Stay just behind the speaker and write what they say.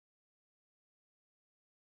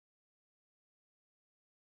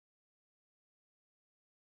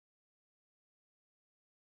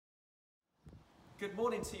Good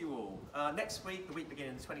morning to you all. Next week, the week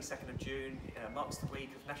beginning the 22nd of June, marks the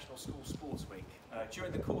week of National School Sports Week.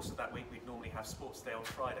 During the course of that week, we'd normally have Sports Day on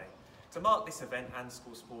Friday. To mark this event and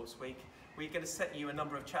School Sports Week, we're going to set you a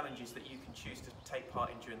number of challenges that you can choose to take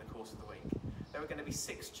part in during the course of the week. There are going to be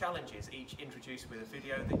 6 challenges, each introduced with a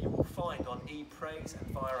video that you will find on ePraise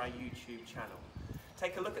and via our YouTube channel.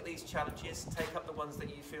 Take a look at these challenges, take up the ones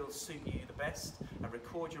that you feel suit you the best, and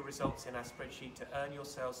record your results in our spreadsheet to earn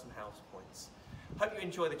yourselves some house points. Hope you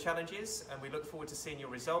enjoy the challenges, and we look forward to seeing your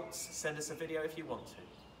results. Send us a video if you want to.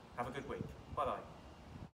 Have a good week.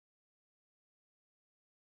 Bye-bye.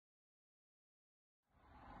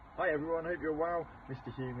 Hi everyone, hope you're well.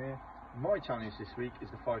 Mr. Hume here. My challenge this week is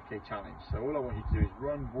the 5k challenge. So all I want you to do is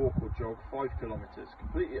run, walk or jog 5 kilometres.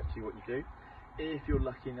 Completely up to you what you do. If you're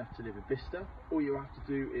lucky enough to live in Bicester, all you have to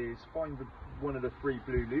do is find one of the 3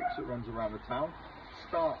 blue loops that runs around the town,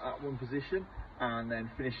 start at one position and then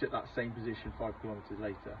finish at that same position 5 kilometres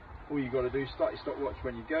later. All you got to do is start your stopwatch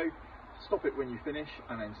when you go, stop it when you finish,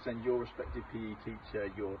 and then send your respective PE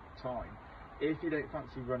teacher your time. If you don't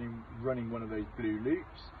fancy running one of those blue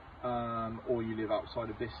loops, or you live outside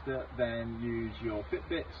of Bicester, then use your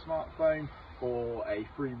Fitbit smartphone or a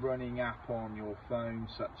free running app on your phone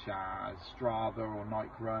such as Strava or Nike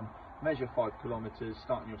Run. Measure 5 kilometres,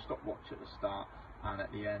 starting your stopwatch at the start and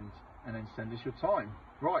at the end, and then send us your time.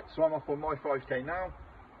 Right, so I'm off on my 5k now.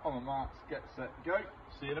 On the marks, get set, go.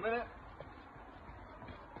 See you in a minute.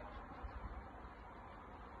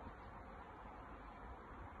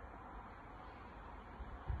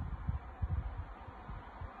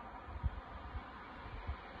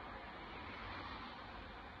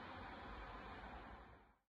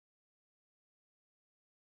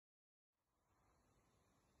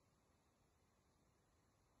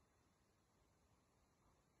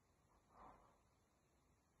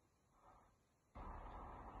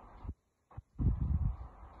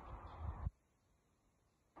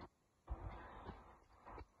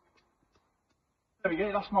 There we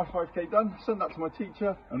go, that's my 5k done. Send that to my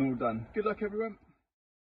teacher and all done. Good luck everyone.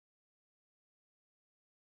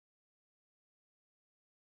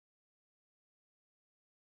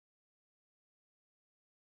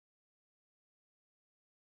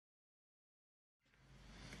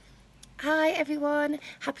 Hi everyone,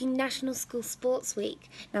 happy National School Sports Week.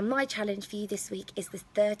 Now my challenge for you this week is the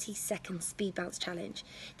 30-second speed bounce challenge.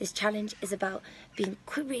 This challenge is about being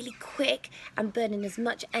really quick and burning as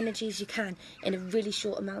much energy as you can in a really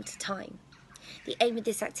short amount of time. The aim of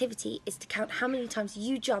this activity is to count how many times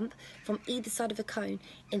you jump from either side of a cone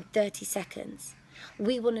in 30 seconds.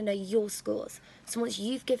 We want to know your scores, so once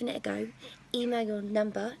you've given it a go, email your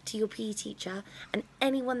number to your PE teacher, and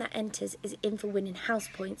anyone that enters is in for winning house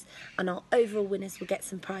points, and our overall winners will get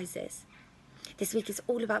some prizes. This week is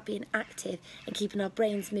all about being active and keeping our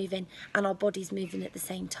brains moving and our bodies moving at the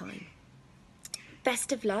same time.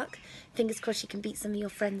 Best of luck. Fingers crossed you can beat some of your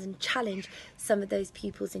friends and challenge some of those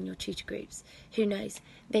pupils in your tutor groups. Who knows,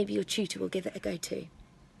 maybe your tutor will give it a go too.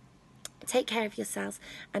 Take care of yourselves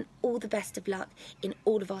and all the best of luck in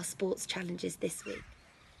all of our sports challenges this week.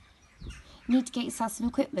 You need to get yourself some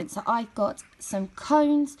equipment. So I've got some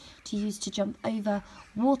cones to use to jump over,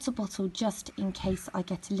 water bottle just in case I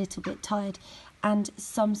get a little bit tired, and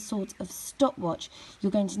some sort of stopwatch.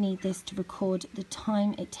 You're going to need this to record the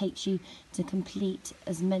time it takes you to complete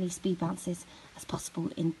as many speed bounces as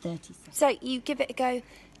possible in 30 seconds. So you give it a go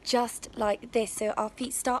just like this. So our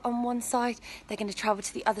feet start on one side, they're going to travel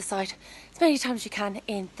to the other side as many times as you can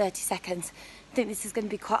in 30 seconds. I think this is going to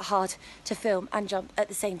be quite hard to film and jump at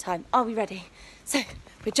the same time. Are we ready? So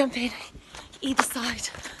we're jumping either side.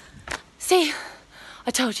 See, I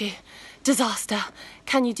told you, disaster.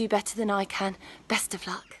 Can you do better than I can? Best of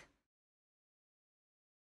luck.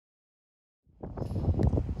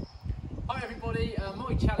 Hi everybody,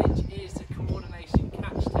 my challenge is a coordination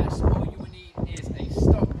catch test. All you will need is a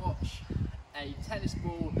stopwatch, a tennis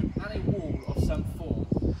ball and a wall of some form.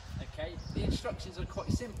 Okay, the instructions are quite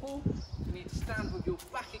simple. You need to stand with your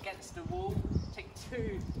back against the wall, take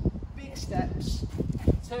 2 big steps,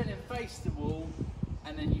 turn and face the wall,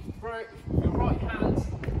 and then you throw it with your right hand,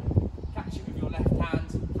 catch it with your left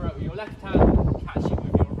hand, throw it with your left hand, catch it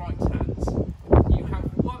with your right hand. You have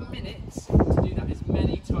 1 minute to do that as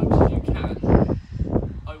many times as you can.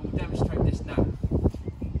 I will demonstrate this now.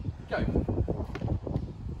 Go.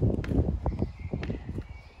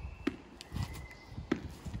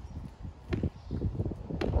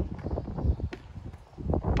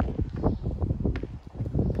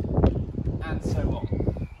 And so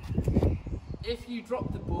on. If you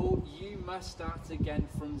drop the ball, you must start again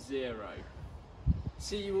from 0.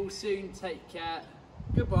 See you all soon, take care,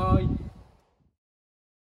 goodbye.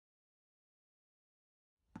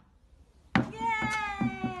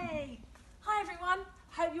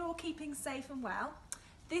 hope you're all keeping safe and well.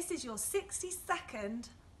 This is your 60-second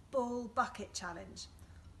ball bucket challenge.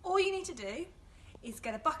 All you need to do is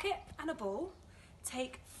get a bucket and a ball,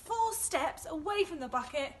 take 4 steps away from the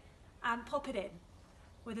bucket and pop it in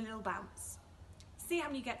with a little bounce. See how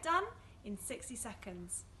many you get done in 60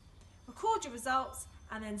 seconds. Record your results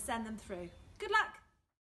and then send them through. Good luck!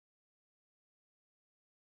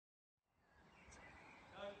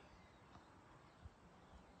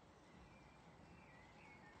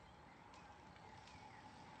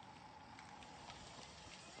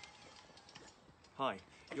 Hi,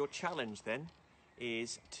 your challenge then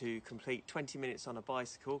is to complete 20 minutes on a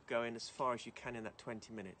bicycle, going as far as you can in that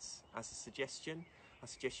 20 minutes. As a suggestion, I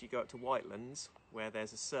suggest you go up to Whitelands, where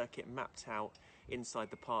there's a circuit mapped out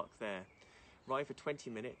inside the park there. Ride for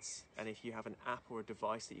 20 minutes, and if you have an app or a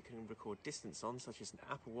device that you can record distance on, such as an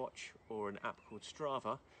Apple Watch or an app called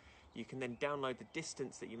Strava, you can then download the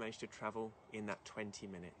distance that you managed to travel in that 20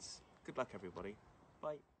 minutes. Good luck, everybody.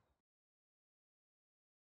 Bye.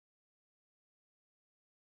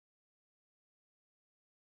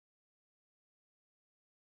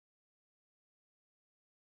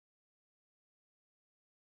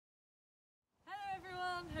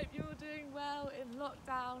 Hope you're all doing well in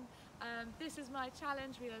lockdown. This is my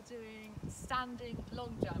challenge. We are doing standing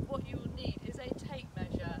long jump. What you will need is a tape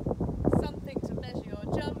measure, something to measure your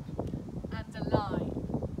jump, and a line.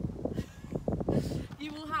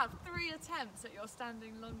 You will have 3 attempts at your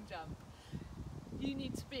standing long jump. You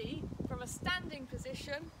need to be from a standing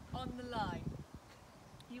position on the line.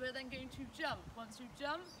 You are then going to jump. Once you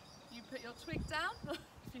jump, you put your twig down,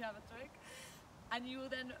 if you have a twig, and you will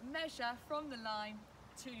then measure from the line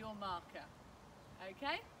to your marker.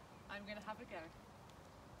 Okay, I'm going to have a go.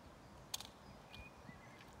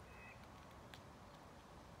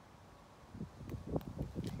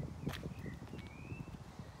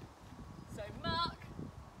 So mark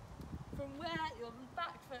from where your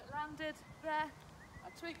back foot landed there, my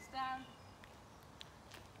twig's down.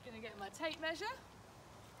 Going to get my tape measure,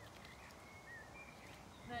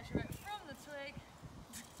 measure it from the twig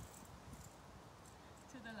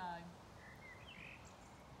to the line.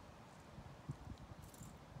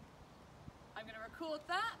 I'm going to record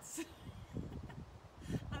that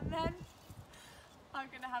and then I'm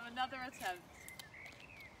going to have another attempt.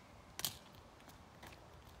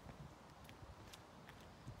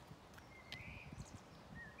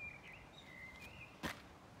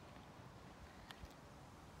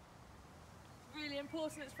 Really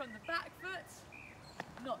important it's from the back foot,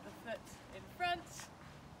 not the foot in front.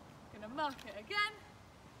 I'm going to mark it again.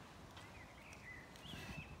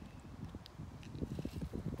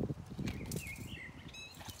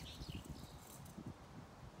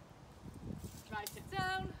 Write it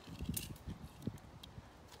down,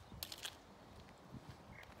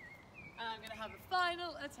 and I'm going to have a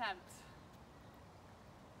final attempt.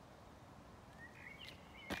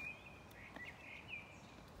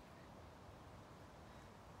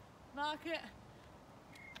 Mark it,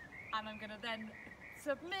 and I'm going to then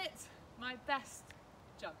submit my best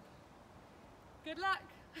jump. Good luck!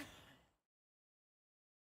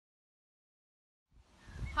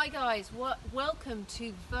 Hi guys, welcome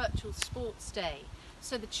to Virtual Sports Day.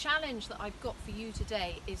 So the challenge that I've got for you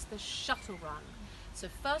today is the shuttle run. So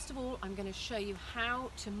first of all, I'm going to show you how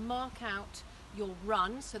to mark out your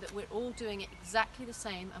run so that we're all doing it exactly the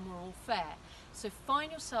same and we're all fair. So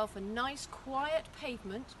find yourself a nice quiet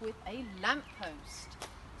pavement with a lamppost.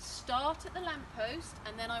 Start at the lamppost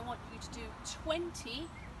and then I want you to do 20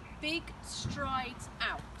 big strides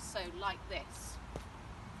out, so like this.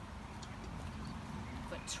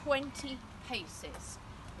 For 20 paces.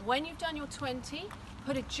 When you've done your 20,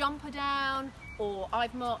 put a jumper down, or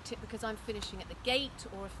I've marked it because I'm finishing at the gate,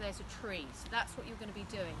 or if there's a tree. So that's what you're going to be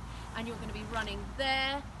doing. And you're going to be running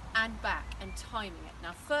there and back and timing it.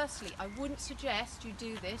 Now firstly, I wouldn't suggest you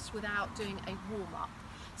do this without doing a warm-up.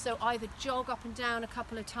 So either jog up and down a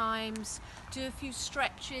couple of times, do a few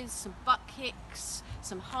stretches, some butt kicks,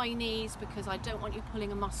 some high knees, because I don't want you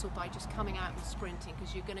pulling a muscle by just coming out and sprinting,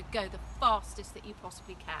 because you're going to go the fastest that you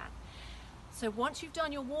possibly can. So once you've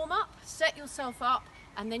done your warm-up, set yourself up,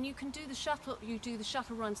 and then you can do the shuttle. You do the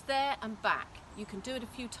shuttle runs there and back. You can do it a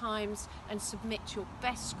few times and submit your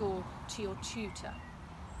best score to your tutor.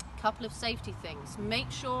 Couple of safety things.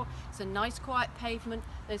 Make sure it's a nice quiet pavement.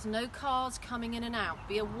 There's no cars coming in and out.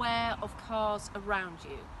 Be aware of cars around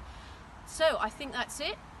you. So I think that's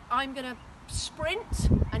it. I'm going to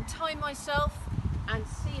sprint and time myself and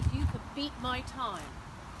see if you can beat my time.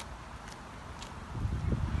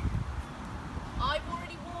 I've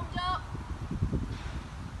already warmed up.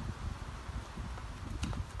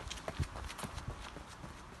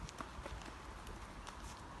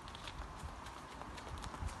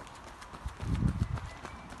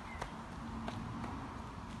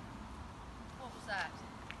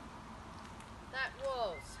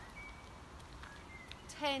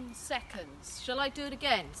 10 seconds. Shall I do it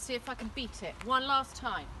again? See if I can beat it. One last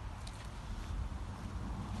time.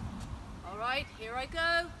 All right, here I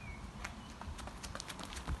go.